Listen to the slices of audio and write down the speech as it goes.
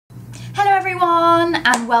everyone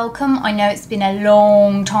and welcome. I know it's been a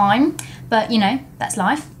long time, but you know, that's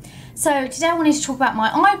life. So today I wanted to talk about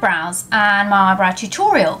my eyebrows and my eyebrow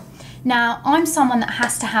tutorial. Now, I'm someone that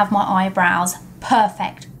has to have my eyebrows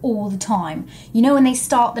perfect all the time. You know, when they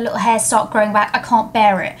start, the little hairs start growing back, I can't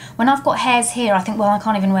bear it. When I've got hairs here, I think, well, I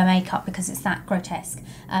can't even wear makeup because it's that grotesque.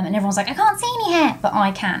 And everyone's like, I can't see any hair, but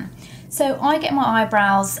I can. So I get my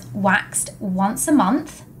eyebrows waxed once a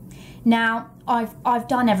month. Now, I've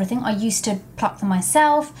done everything. I used to pluck them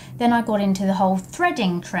myself, then I got into the whole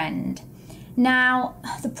threading trend. Now,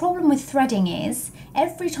 the problem with threading is,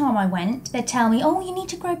 every time I went, they'd tell me, oh, you need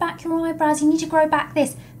to grow back your eyebrows, you need to grow back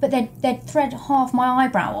this, but they'd thread half my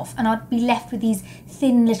eyebrow off and I'd be left with these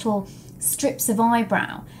thin little strips of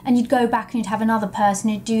eyebrow, and you'd go back and you'd have another person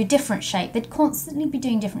who'd do a different shape. They'd constantly be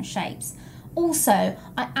doing different shapes. Also,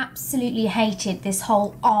 I absolutely hated this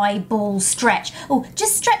whole eyeball stretch. Oh,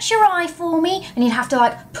 just stretch your eye for me, and you'd have to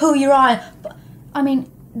like pull your eye. I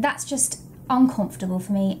mean, that's just uncomfortable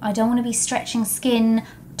for me. I don't want to be stretching skin,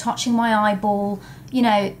 touching my eyeball. You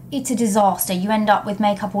know, it's a disaster. You end up with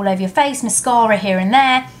makeup all over your face, mascara here and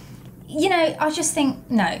there. You know, I just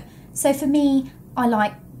think, no. So for me, I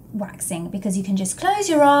like waxing because you can just close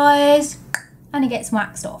your eyes and it gets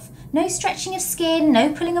waxed off. No stretching of skin,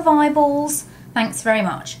 no pulling of eyeballs. Thanks very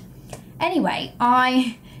much. Anyway,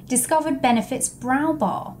 I discovered Benefits Brow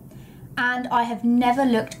Bar and I have never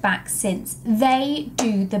looked back since. They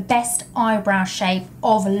do the best eyebrow shape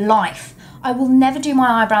of life. I will never do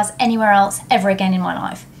my eyebrows anywhere else ever again in my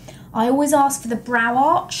life. I always ask for the brow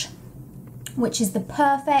arch, which is the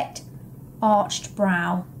perfect arched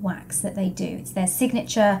brow wax that they do. It's their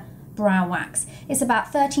signature brow wax. It's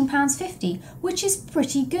about £13.50, which is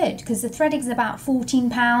pretty good because the threading is about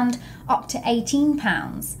 £14 up to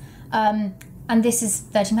 £18. And this is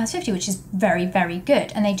 £13.50, which is very, very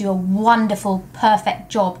good. And they do a wonderful, perfect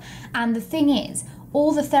job. And the thing is,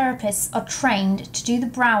 all the therapists are trained to do the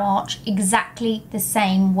brow arch exactly the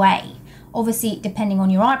same way. Obviously, depending on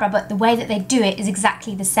your eyebrow, but the way that they do it is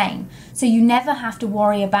exactly the same. So you never have to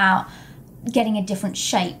worry about getting a different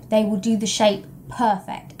shape. They will do the shape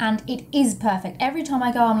perfect, and it is perfect. Every time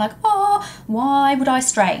I go, I'm like, oh, why would I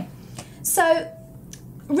stray? So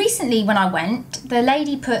recently when I went, the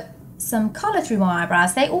lady put some colour through my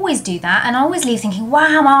eyebrows. They always do that, and I always leave thinking,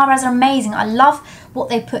 wow, my eyebrows are amazing. I love what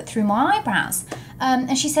they put through my eyebrows.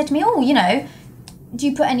 And she said to me, oh, you know, do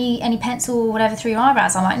you put any pencil or whatever through your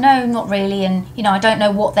eyebrows? I'm like, no, not really. And, you know, I don't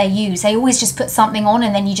know what they use. They always just put something on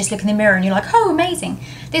and then you just look in the mirror and you're like, oh, amazing.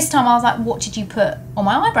 This time I was like, what did you put on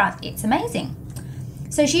my eyebrows? It's amazing.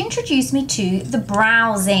 So she introduced me to the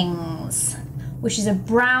BrowZings, which is a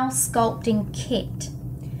brow sculpting kit.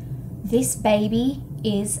 This baby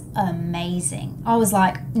is amazing. I was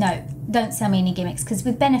like, no, don't sell me any gimmicks, because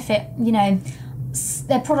with Benefit, you know,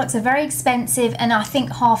 their products are very expensive and I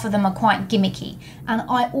think half of them are quite gimmicky. And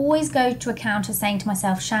I always go to a counter saying to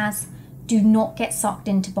myself, Shaz, do not get sucked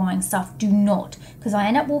into buying stuff. Do not. Because I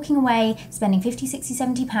end up walking away, spending 50, 60,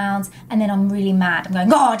 70 pounds, and then I'm really mad. I'm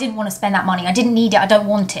going, oh, I didn't want to spend that money. I didn't need it. I don't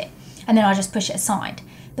want it. And then I just push it aside.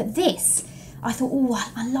 But this, I thought,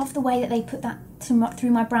 oh, I love the way that they put that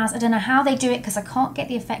through my brows. I don't know how they do it because I can't get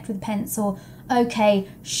the effect with pencil. Okay,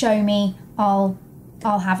 show me. I'll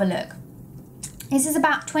have a look. This is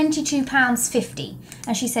about £22.50.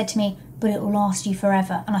 And she said to me, but it will last you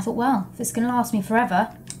forever. And I thought, well, if it's going to last me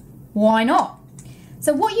forever, why not?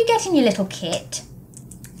 So what you get in your little kit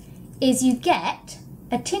is you get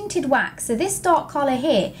a tinted wax. So this dark colour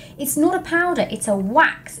here, it's not a powder, it's a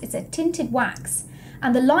wax. It's a tinted wax.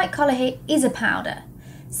 And the light colour here is a powder.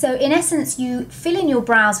 So in essence, you fill in your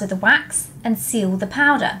brows with the wax and seal the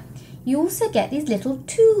powder. You also get these little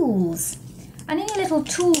tools. And in your little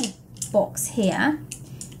tool box here,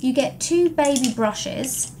 you get two baby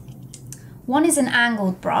brushes. One is an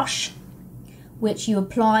angled brush, which you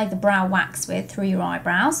apply the brow wax with through your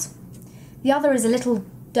eyebrows. The other is a little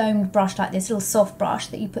domed brush like this, little soft brush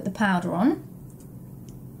that you put the powder on.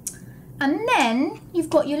 And then you've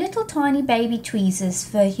got your little tiny baby tweezers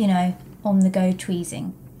for, you know, on-the-go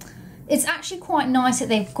tweezing. It's actually quite nice that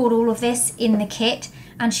they've got all of this in the kit,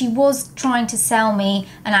 and she was trying to sell me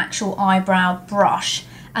an actual eyebrow brush.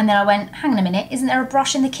 And then I went, hang on a minute, isn't there a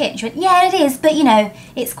brush in the kit? And she went, yeah, it is, but you know,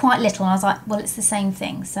 it's quite little. And I was like, well, it's the same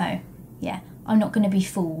thing, so yeah. I'm not going to be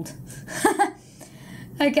fooled.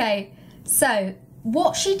 Okay, so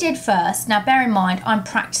what she did first, now bear in mind, I'm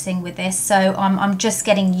practicing with this, so I'm just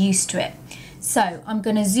getting used to it. So I'm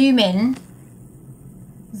going to zoom in.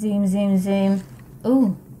 Zoom, zoom, zoom.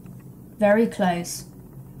 Ooh, very close.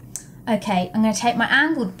 Okay, I'm going to take my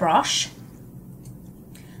angled brush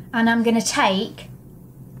and I'm going to take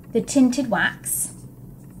the tinted wax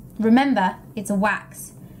Remember, it's a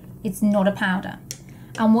wax. It's not a powder.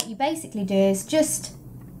 And what you basically do is just,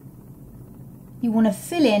 you want to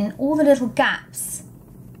fill in all the little gaps,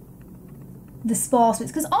 the sparse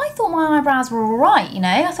bits, because I thought my eyebrows were all right, you know.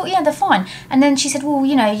 I thought, yeah, they're fine. And then she said, well,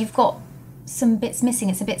 you know, you've got some bits missing.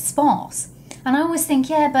 It's a bit sparse. And I always think,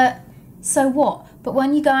 yeah, but so what? But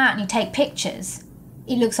when you go out and you take pictures,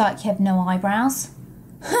 it looks like you have no eyebrows.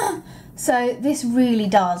 So this really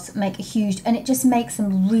does make a huge, and it just makes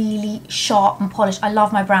them really sharp and polished. I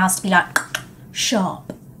love my brows to be like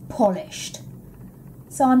sharp, polished.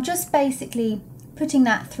 So I'm just basically putting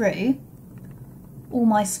that through all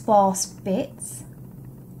my sparse bits.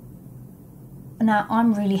 Now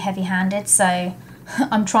I'm really heavy-handed, so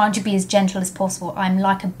I'm trying to be as gentle as possible. I'm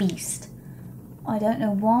like a beast. I don't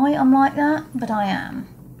know why I'm like that, but I am.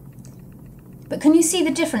 But can you see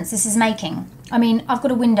the difference this is making? I mean, I've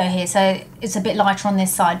got a window here, so it's a bit lighter on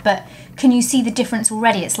this side, but can you see the difference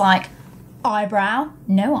already? It's like eyebrow,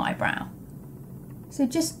 no eyebrow. So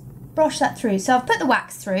just brush that through. So I've put the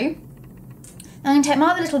wax through. I'm going to take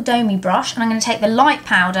my other little domey brush, and I'm going to take the light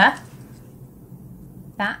powder.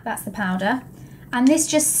 That's the powder. And this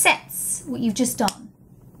just sets what you've just done.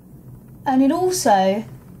 And it also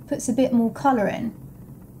puts a bit more colour in.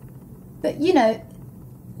 But you know,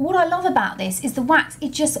 what I love about this is the wax.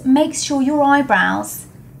 It just makes sure your eyebrows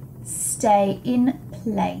stay in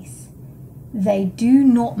place. They do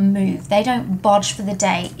not move. They don't budge for the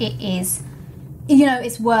day. It is, you know,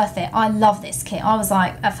 it's worth it. I love this kit. I was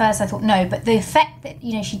like, at first I thought no, but the effect that,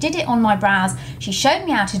 you know, she did it on my brows. She showed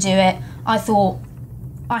me how to do it. I thought,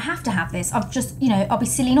 I have to have this. I've just, you know, I'll be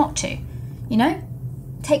silly not to, you know?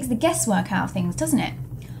 Takes the guesswork out of things, doesn't it?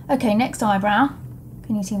 Okay, next eyebrow.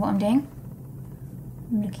 Can you see what I'm doing?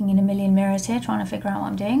 I'm looking in a million mirrors here, trying to figure out what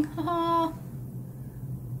I'm doing. Ha-ha.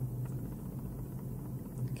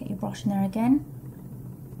 Get your brush in there again.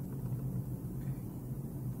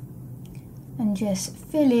 And just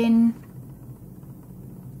fill in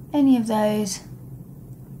any of those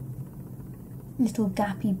little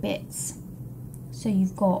gappy bits, so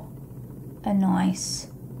you've got a nice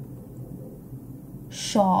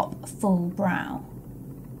sharp full brow.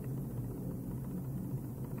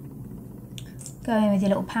 Go in with your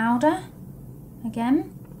little powder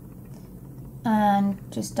again and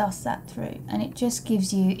just dust that through, and it just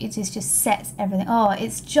gives you, it just sets everything. Oh,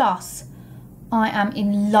 it's just, I am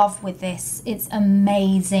in love with this. It's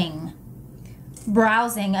amazing.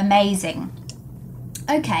 BrowZing, amazing.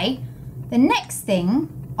 Okay, the next thing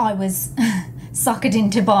I was suckered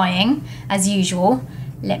into buying, as usual.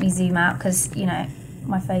 Let me zoom out because, you know,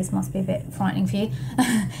 my face must be a bit frightening for you.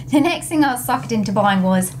 The next thing I was suckered into buying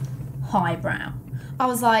was Eyebrow. I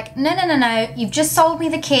was like, no, no, no, no, you've just sold me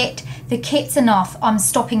the kit. The kit's enough. I'm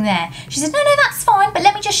stopping there. She said, no, no, that's fine, but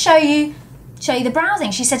let me just show you the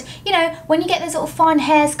BrowZing. She said, you know, when you get those little fine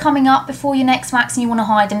hairs coming up before your next wax and you want to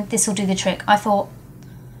hide them, this will do the trick. I thought,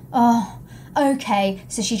 oh, okay.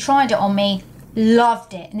 So she tried it on me,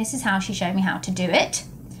 loved it, and this is how she showed me how to do it.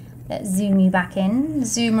 Let's zoom you back in,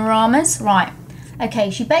 Zoomaramas. Right, okay,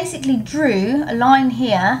 she basically drew a line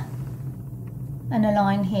here and a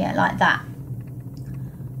line here, like that.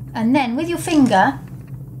 And then with your finger,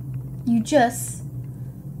 you just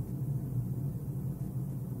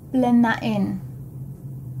blend that in,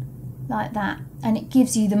 like that. And it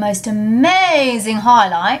gives you the most amazing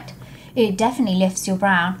highlight. It definitely lifts your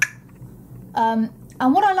brow. And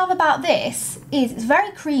what I love about this is it's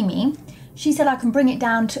very creamy. She said I can bring it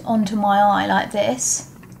down onto my eye like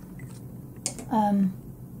this,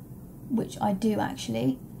 which I do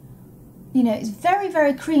actually. You know, it's very,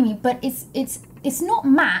 very creamy, but it's not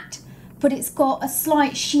matte, but it's got a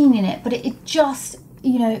slight sheen in it, but it just,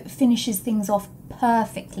 you know, finishes things off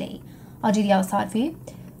perfectly. I'll do the other side for you.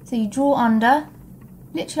 So you draw under,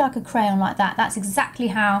 literally like a crayon like that. That's exactly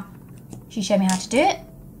how she showed me how to do it.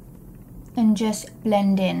 And just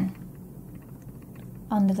blend in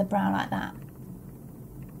under the brow like that.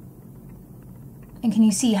 And can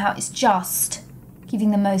you see how it's just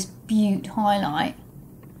giving the most beaut highlight?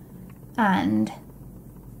 And,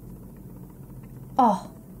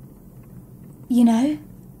 oh, you know,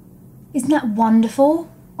 isn't that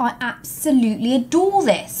wonderful? I absolutely adore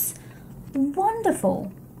this.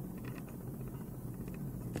 Wonderful.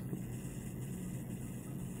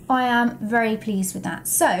 I am very pleased with that.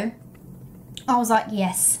 So I was like,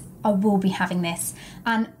 yes, I will be having this.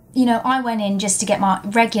 And, you know, I went in just to get my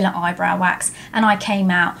regular eyebrow wax, and I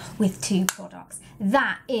came out with 2 products.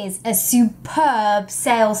 That is a superb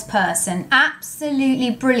salesperson.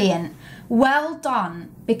 Absolutely brilliant. Well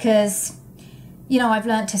done, because, you know, I've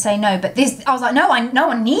learned to say no, but this, I was like, no,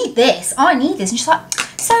 I need this. I need this. And she's like,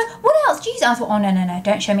 So what else? Geez, I thought, oh no,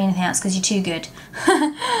 don't show me anything else because you're too good.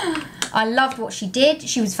 I loved what she did.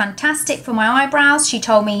 She was fantastic for my eyebrows. She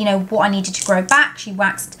told me, you know, what I needed to grow back. She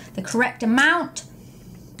waxed the correct amount.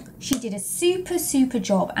 She did a super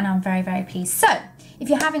job, and I'm very pleased. So if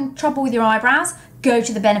you're having trouble with your eyebrows, go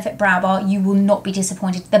to the Benefit Brow Bar. You will not be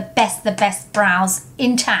disappointed. The best brows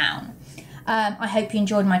in town. I hope you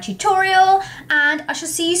enjoyed my tutorial, and I shall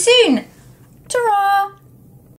see you soon. Ta-ra!